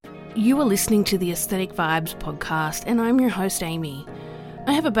You are listening to the Aesthetic Vibes podcast, and I'm your host, Amy.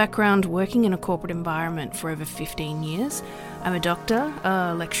 I have a background working in a corporate environment for over 15 years. I'm a doctor,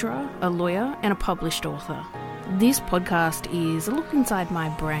 a lecturer, a lawyer, and a published author. This podcast is a look inside my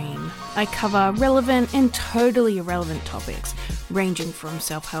brain. I cover relevant and totally irrelevant topics, ranging from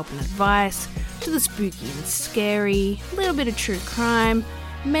self-help and advice, to the spooky and scary, a little bit of true crime,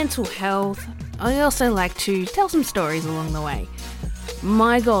 mental health. I also like to tell some stories along the way.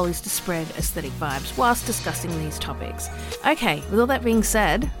 My goal is to spread aesthetic vibes whilst discussing these topics. Okay, with all that being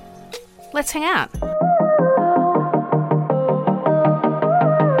said, let's hang out.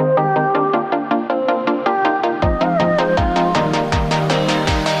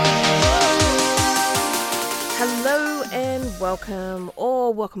 Hello and welcome,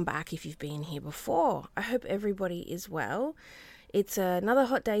 or welcome back if you've been here before. I hope everybody is well. It's another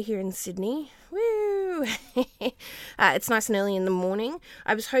hot day here in Sydney. Woo! It's nice and early in the morning.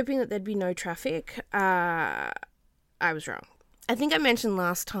 I was hoping that there'd be no traffic. I was wrong. I think I mentioned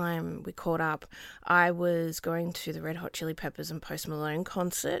last time we caught up, I was going to the Red Hot Chili Peppers and Post Malone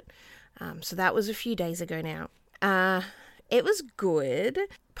concert. So that was a few days ago now. It was good.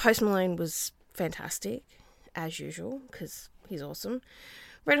 Post Malone was fantastic, as usual, because he's awesome.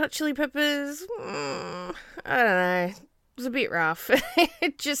 Red Hot Chili Peppers, I don't know. It was a bit rough.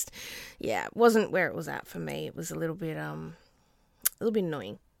 It just, wasn't where it was at for me. It was a little bit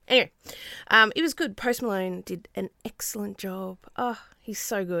annoying. Anyway, it was good. Post Malone did an excellent job. Oh, he's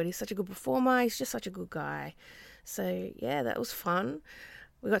so good. He's such a good performer. He's just such a good guy. So, yeah, that was fun.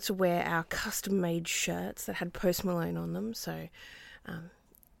 We got to wear our custom-made shirts that had Post Malone on them. So,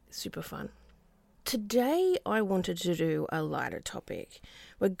 super fun. Today, I wanted to do a lighter topic.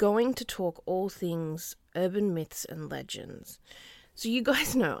 We're going to talk all things urban myths and legends. So you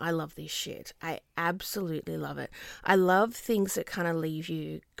guys know I love this shit. I absolutely love it. I love things that kind of leave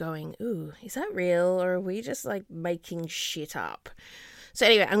you going, ooh, is that real? Or are we just like making shit up? So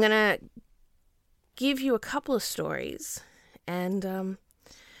anyway, I'm going to give you a couple of stories and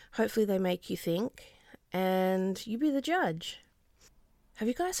hopefully they make you think and you be the judge. Have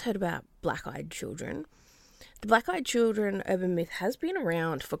you guys heard about black-eyed children? The black-eyed children urban myth has been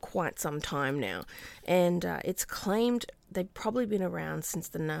around for quite some time now, and it's claimed they've probably been around since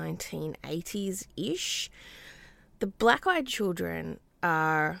the 1980s-ish. The black-eyed children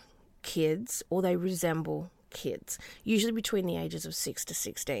are kids, or they resemble kids, usually between the ages of 6 to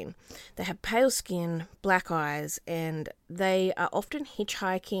 16. They have pale skin, black eyes, and they are often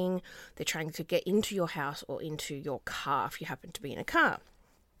hitchhiking. They're trying to get into your house or into your car if you happen to be in a car.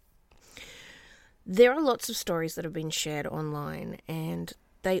 There are lots of stories that have been shared online, and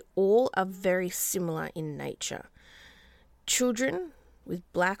they all are very similar in nature. Children with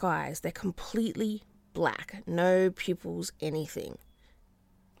black eyes, they're completely black, no pupils, anything.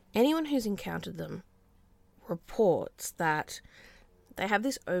 Anyone who's encountered them reports that they have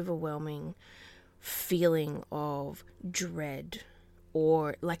this overwhelming feeling of dread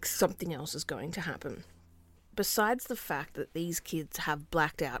or like something else is going to happen. Besides the fact that these kids have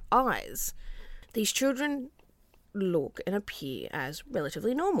blacked out eyes, these children look and appear as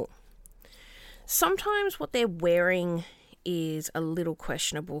relatively normal. Sometimes what they're wearing is a little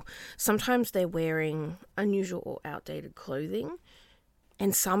questionable. Sometimes they're wearing unusual or outdated clothing.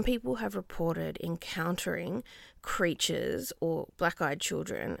 And some people have reported encountering creatures or black-eyed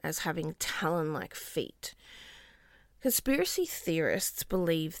children as having talon-like feet. Conspiracy theorists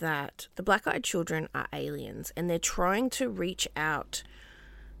believe that the black-eyed children are aliens and they're trying to reach out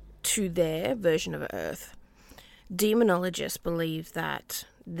to their version of Earth. Demonologists believe that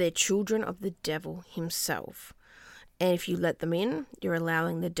they're children of the devil himself. And if you let them in, you're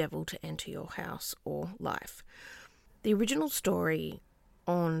allowing the devil to enter your house or life. The original story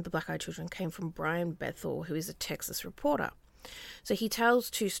on the black-eyed children came from Brian Bethel, who is a Texas reporter. So he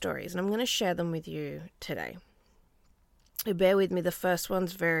tells two stories, and I'm going to share them with you today. Bear with me, the first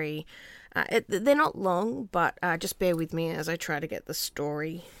one's very... they're not long, but just bear with me as I try to get the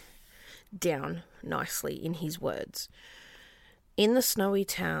story down nicely in his words. In the snowy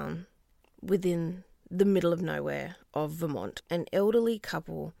town within the middle of nowhere of Vermont, an elderly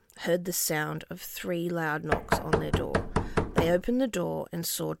couple heard the sound of 3 loud knocks on their door. They opened the door and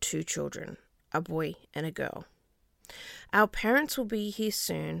saw 2 children, a boy and a girl. "Our parents will be here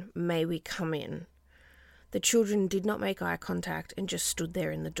soon. May we come in?" The children did not make eye contact and just stood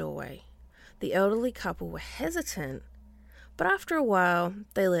there in the doorway. The elderly couple were hesitant, but after a while,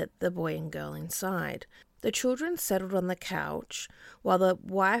 they let the boy and girl inside. The children settled on the couch while the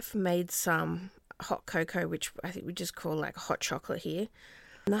wife made some hot cocoa, which I think we just call like hot chocolate here.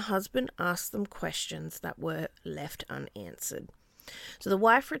 And the husband asked them questions that were left unanswered. So the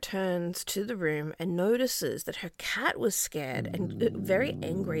wife returns to the room and notices that her cat was scared and very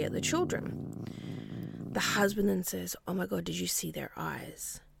angry at the children. The husband then says, "Oh my God, did you see their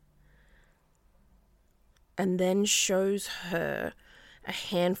eyes?" And then shows her a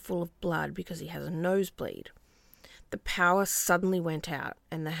handful of blood because he has a nosebleed. The power suddenly went out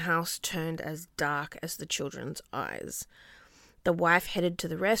and the house turned as dark as the children's eyes. The wife headed to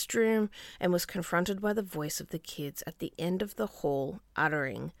the restroom and was confronted by the voice of the kids at the end of the hall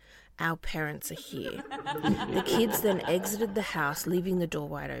uttering, "Our parents are here." The kids then exited the house, leaving the door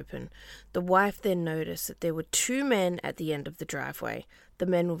wide open. The wife then noticed that there were 2 men at the end of the driveway. The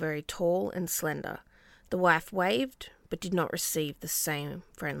men were very tall and slender. The wife waved, but did not receive the same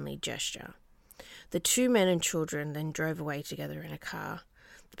friendly gesture. The 2 men and children then drove away together in a car.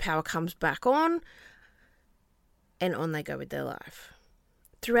 The power comes back on, and on they go with their life.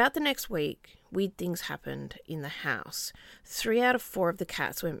 Throughout the next week, weird things happened in the house. 3 out of 4 of the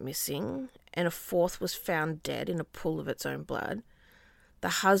cats went missing, and a 4th was found dead in a pool of its own blood. The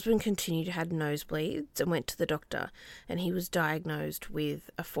husband continued to have nosebleeds and went to the doctor, and he was diagnosed with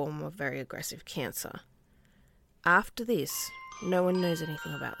a form of very aggressive cancer. After this, no one knows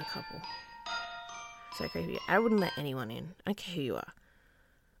anything about the couple. So creepy. I wouldn't let anyone in. I don't care who you are.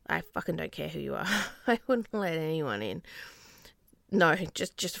 I fucking don't care who you are. I wouldn't let anyone in. No,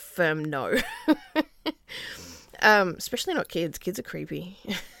 just a firm no. Especially not kids. Kids are creepy.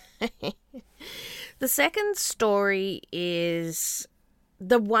 The second story is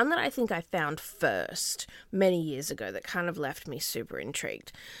the one that I think I found first many years ago that kind of left me super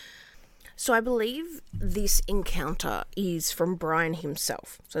intrigued. So I believe this encounter is from Brian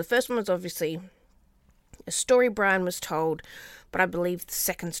himself. So the first one was obviously a story Brian was told, but I believe the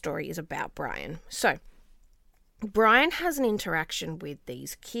second story is about Brian. So Brian has an interaction with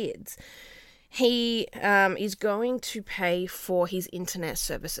these kids. He is going to pay for his internet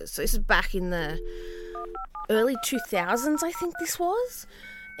services. So this is back in the early 2000s, I think this was.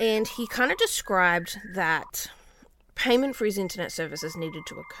 And he kind of described that payment for his internet services needed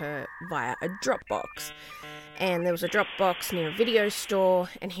to occur via a Dropbox. And there was a Dropbox near a video store,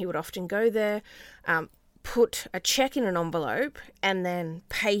 and he would often go there, put a check in an envelope, and then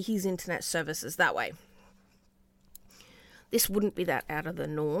pay his internet services that way. This wouldn't be that out of the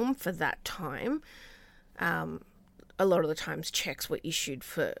norm for that time. A lot of the times checks were issued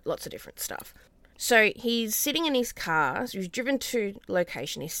for lots of different stuff. So he's sitting in his car, so he's driven to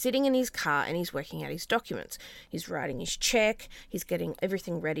location, he's sitting in his car and he's working out his documents. He's writing his check, he's getting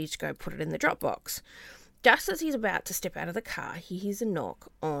everything ready to go put it in the Dropbox. Just as he's about to step out of the car, he hears a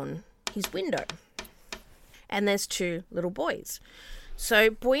knock on his window. And there's 2 little boys.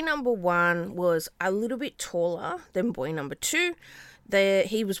 So boy number 1 was a little bit taller than boy number 2.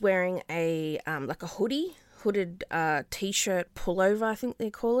 He was wearing a like a hooded t-shirt pullover, I think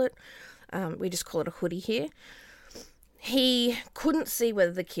they call it. We just call it a hoodie here. He couldn't see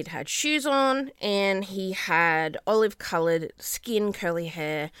whether the kid had shoes on, and he had olive-coloured skin, curly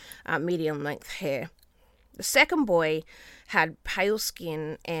hair, medium-length hair. The second boy had pale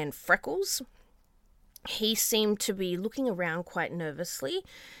skin and freckles. He seemed to be looking around quite nervously.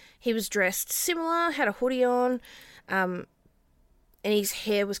 He was dressed similar, had a hoodie on, and his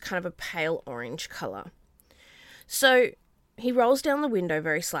hair was kind of a pale orange colour. So he rolls down the window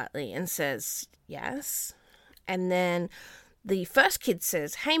very slightly and says, "Yes." And then the first kid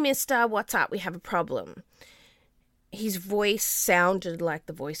says, "Hey, mister, what's up? We have a problem." His voice sounded like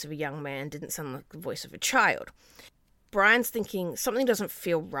the voice of a young man, didn't sound like the voice of a child. Brian's thinking, something doesn't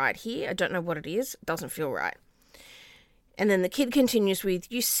feel right here. I don't know what it is. It doesn't feel right. And then the kid continues with,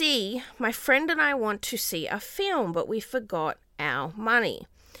 "You see, my friend and I want to see a film, but we forgot our money.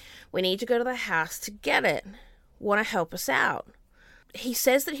 We need to go to the house to get it. Want to help us out?" He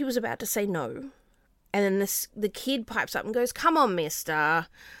says that he was about to say no. And then the kid pipes up and goes, "Come on, mister.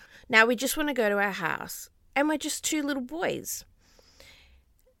 Now we just want to go to our house. And we're just 2 little boys."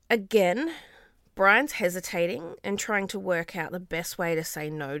 Again, Brian's hesitating and trying to work out the best way to say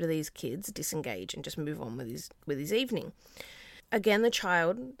no to these kids, disengage, and just move on with his evening. Again,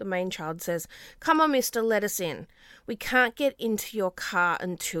 the main child says, "Come on, mister, let us in. We can't get into your car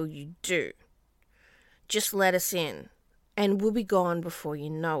until you do. Just let us in, and we'll be gone before you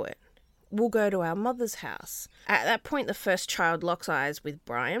know it. We'll go to our mother's house." At that point, the first child locks eyes with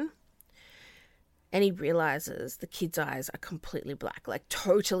Brian, and he realizes the kid's eyes are completely black, like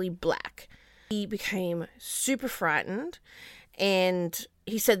totally black. He became super frightened, and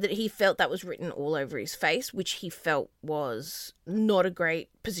he said that he felt that was written all over his face, which he felt was not a great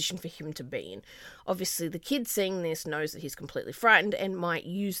position for him to be in. Obviously, the kid seeing this knows that he's completely frightened and might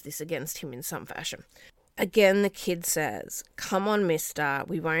use this against him in some fashion. Again, the kid says, "Come on, mister,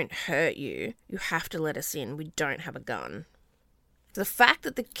 we won't hurt you. You have to let us in. We don't have a gun." The fact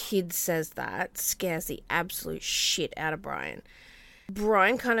that the kid says that scares the absolute shit out of Brian.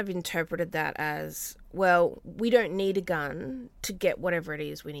 Brian kind of interpreted that as, well, we don't need a gun to get whatever it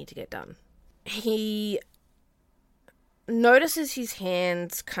is we need to get done. He notices his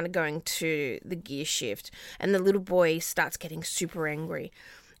hands kind of going to the gear shift, and the little boy starts getting super angry.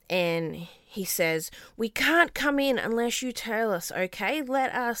 And he says, "We can't come in unless you tell us, okay?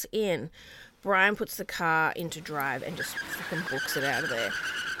 Let us in." Brian puts the car into drive and just fucking books it out of there.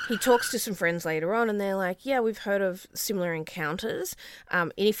 He talks to some friends later on, and they're like, "Yeah, we've heard of similar encounters.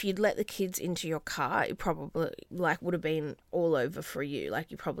 And if you'd let the kids into your car, it probably would have been all over for you.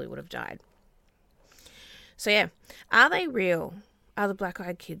 You probably would have died." So yeah, are they real? Are the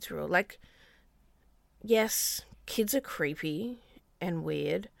black-eyed kids real? Yes, kids are creepy and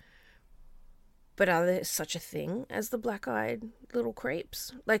weird, but are there such a thing as the black-eyed little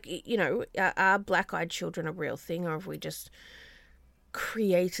creeps? Are black-eyed children a real thing, or have we just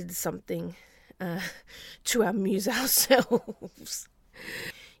created something to amuse ourselves?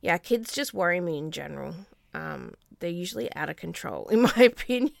 Yeah, kids just worry me in general. They're usually out of control, in my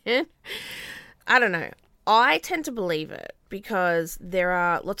opinion. I don't know. I tend to believe it because there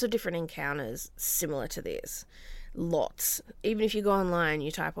are lots of different encounters similar to this. Lots. Even if you go online,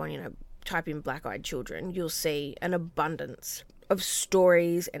 you type in black-eyed children, you'll see an abundance of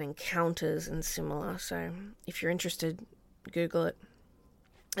stories and encounters and similar. So if you're interested, Google it.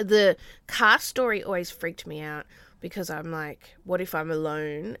 The car story always freaked me out because I'm like, what if I'm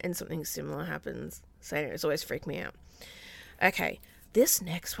alone and something similar happens? So it's always freaked me out. Okay, this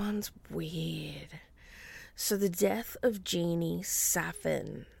next one's weird. So the death of Jeannie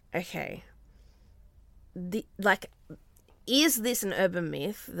Saffin. Okay. Is this an urban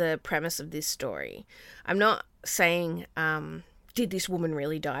myth, the premise of this story? I'm not saying, did this woman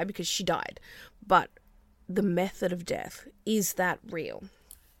really die? Because she died. But the method of death, is that real?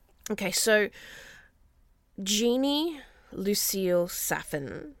 Okay, so Jeannie Lucille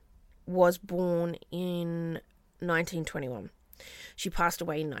Saffin was born in 1921. She passed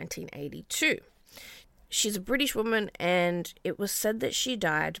away in 1982. She's a British woman, and it was said that she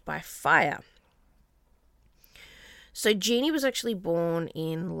died by fire. So Jeannie was actually born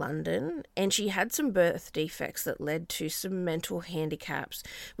in London, and she had some birth defects that led to some mental handicaps,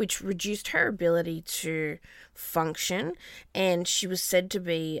 which reduced her ability to function, and she was said to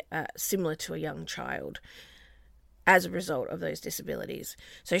be similar to a young child as a result of those disabilities.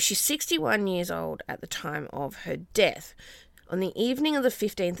 So she's 61 years old at the time of her death. On the evening of the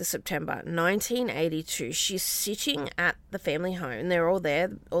 15th of September, 1982, she's sitting at the family home. They're all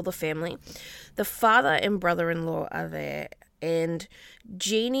there, all the family. The father and brother-in-law are there, and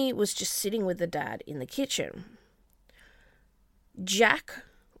Jeannie was just sitting with the dad in the kitchen. Jack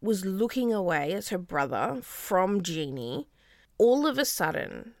was looking away as her brother from Jeannie. All of a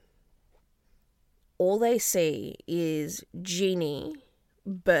sudden, all they see is Jeannie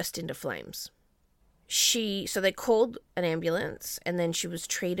burst into flames. So they called an ambulance, and then she was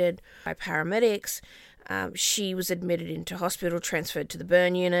treated by paramedics. She was admitted into hospital, transferred to the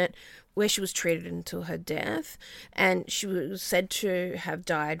burn unit, where she was treated until her death. And she was said to have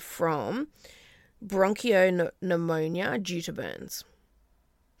died from bronchopneumonia due to burns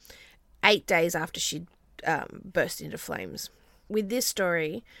 8 days after she burst into flames. With this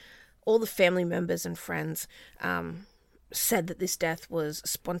story, all the family members and friends said that this death was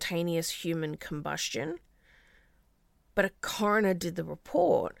spontaneous human combustion. But a coroner did the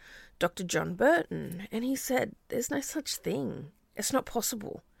report, Dr. John Burton, and he said there's no such thing. It's not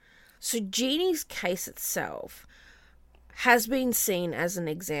possible. So Jeannie's case itself has been seen as an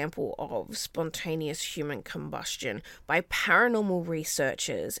example of spontaneous human combustion by paranormal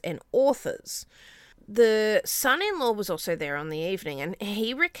researchers and authors. The son-in-law was also there on the evening, and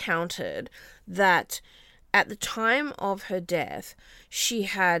he recounted that at the time of her death, she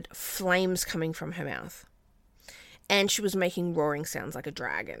had flames coming from her mouth, and she was making roaring sounds like a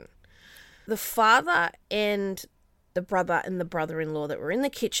dragon. The father and the brother and the brother-in-law that were in the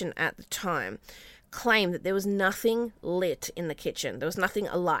kitchen at the time claimed that there was nothing lit in the kitchen. There was nothing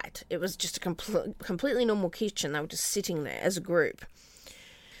alight. It was just a completely normal kitchen. They were just sitting there as a group.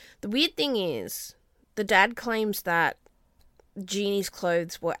 The weird thing is, the dad claims that Jeannie's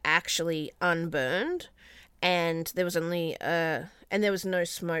clothes were actually unburned, and there was no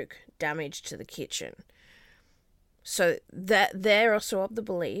smoke damage to the kitchen. So that they're also of the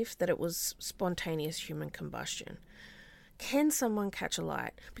belief that it was spontaneous human combustion. Can someone catch a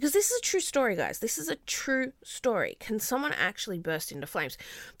light? Because this is a true story, guys. This is a true story. Can someone actually burst into flames?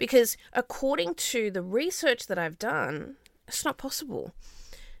 Because according to the research that I've done, it's not possible.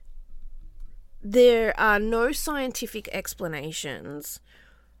 There are no scientific explanations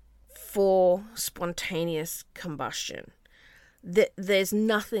for spontaneous combustion. There's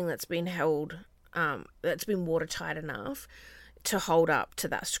nothing that's been held, that's been watertight enough to hold up to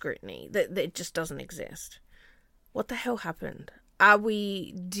that scrutiny. That it just doesn't exist. What the hell happened? Are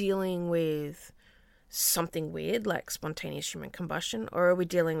we dealing with something weird like spontaneous human combustion, or are we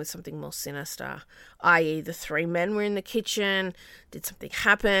dealing with something more sinister, i.e. the three men were in the kitchen, did something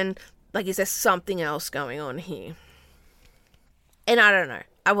happen? Like, is there something else going on here? And I don't know.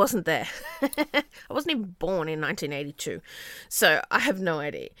 I wasn't there. I wasn't even born in 1982, so I have no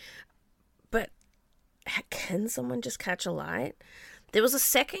idea. But can someone just catch a light? There was a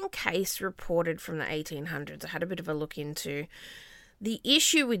second case reported from the 1800s I had a bit of a look into. The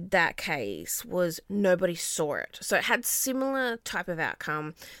issue with that case was nobody saw it. So it had similar type of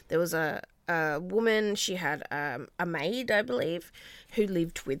outcome. There was a woman, she had a maid, I believe, who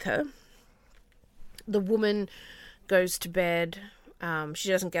lived with her. The woman goes to bed. She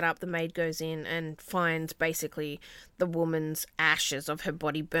doesn't get up. The maid goes in and finds basically the woman's ashes of her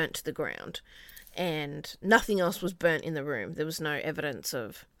body burnt to the ground. And nothing else was burnt in the room. There was no evidence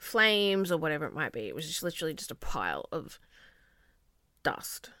of flames or whatever it might be. It was just literally just a pile of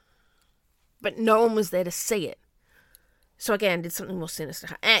dust. But no one was there to see it. So again, did something more sinister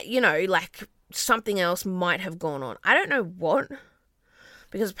happen? Like something else might have gone on. I don't know what,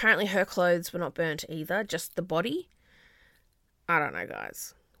 because apparently her clothes were not burnt either, just the body. I don't know,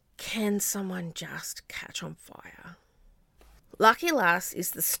 guys. Can someone just catch on fire? Lucky last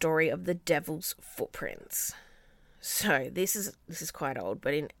is the story of the devil's footprints. So this is quite old,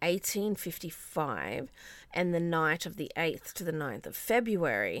 but in 1855 and the night of the 8th to the 9th of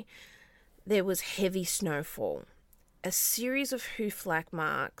February, there was heavy snowfall. A series of hoof-like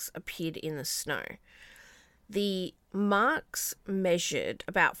marks appeared in the snow. The marks measured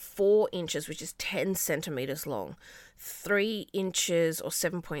about 4 inches, which is 10 centimetres long, 3 inches or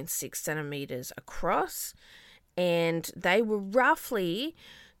 7.6 centimetres across, and they were roughly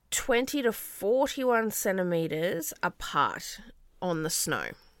 20 to 41 centimetres apart on the snow.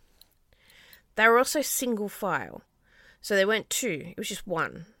 They were also single file. So they weren't two. It was just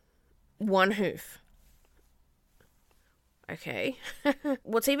one hoof. Okay.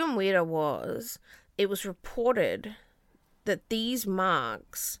 What's even weirder was it was reported that these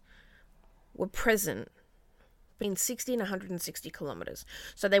marks were present between 60 and 160 kilometres.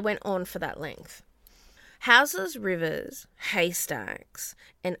 So they went on for that length. Houses, rivers, haystacks,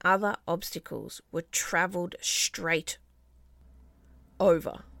 and other obstacles were travelled straight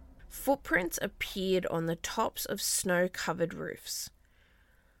over. Footprints appeared on the tops of snow-covered roofs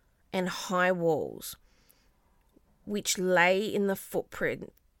and high walls, which lay in the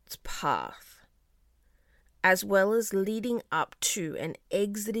footprints' path, as well as leading up to and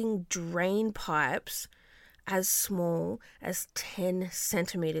exiting drain pipes as small as 10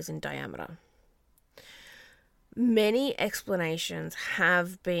 centimetres in diameter. Many explanations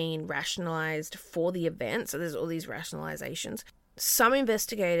have been rationalised for the event, so there's all these rationalisations. Some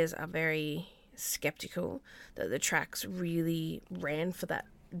investigators are very sceptical that the tracks really ran for that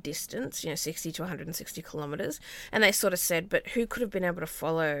distance, 60 to 160 kilometres, and they sort of said, but who could have been able to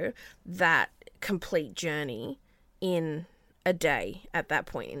follow that complete journey in a day at that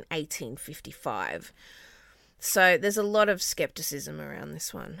point in 1855? So there's a lot of skepticism around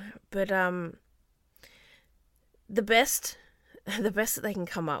this one, but the best that they can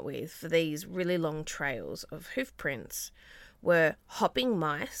come up with for these really long trails of hoof prints were hopping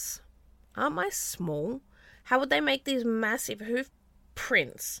mice. Aren't mice small? How would they make these massive hoof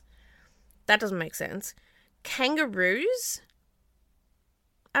prints? That doesn't make sense. Kangaroos?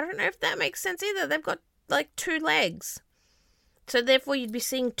 I don't know if that makes sense either. They've got like 2 legs. So therefore you'd be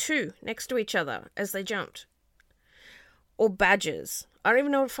seeing 2 next to each other as they jumped. Or badgers. I don't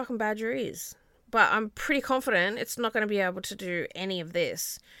even know what a fucking badger is. But I'm pretty confident it's not going to be able to do any of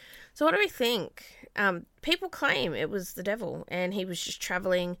this. So what do we think? People claim it was the devil and he was just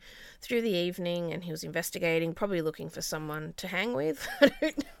travelling through the evening and he was investigating, probably looking for someone to hang with. I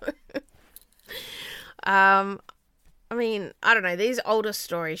don't know. I mean, I don't know. These older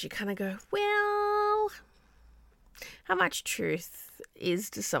stories, you kind of go, well, how much truth is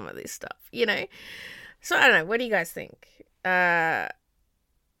to some of this stuff, So I don't know. What do you guys think?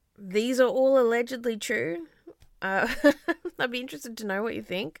 These are all allegedly true. I'd be interested to know what you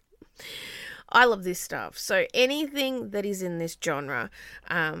think. I love this stuff. So anything that is in this genre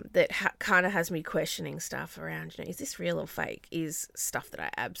that kind of has me questioning stuff around, is this real or fake, is stuff that I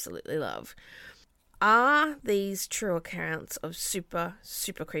absolutely love. Are these true accounts of super,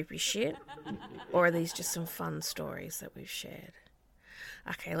 super creepy shit? Or are these just some fun stories that we've shared?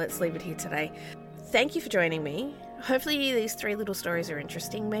 Okay, let's leave it here today. Thank you for joining me. Hopefully these 3 little stories are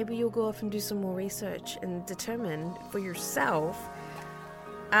interesting. Maybe you'll go off and do some more research and determine for yourself,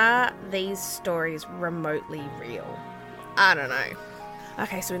 are these stories remotely real? I don't know.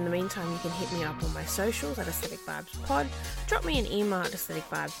 Okay, so in the meantime, you can hit me up on my socials at Aesthetic Vibes Pod. Drop me an email at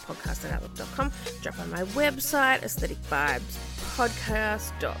aestheticvibespodcast@outlook.com. Drop by my website,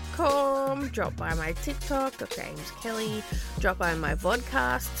 aestheticvibespodcast.com. Drop by my TikTok, Dr. Ames Kelly. Drop by my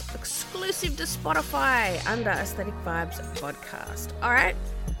vodcasts, exclusive to Spotify, under Aesthetic Vibes Podcast. All right,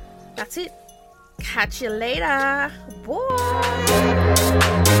 that's it. Catch you later. Bye.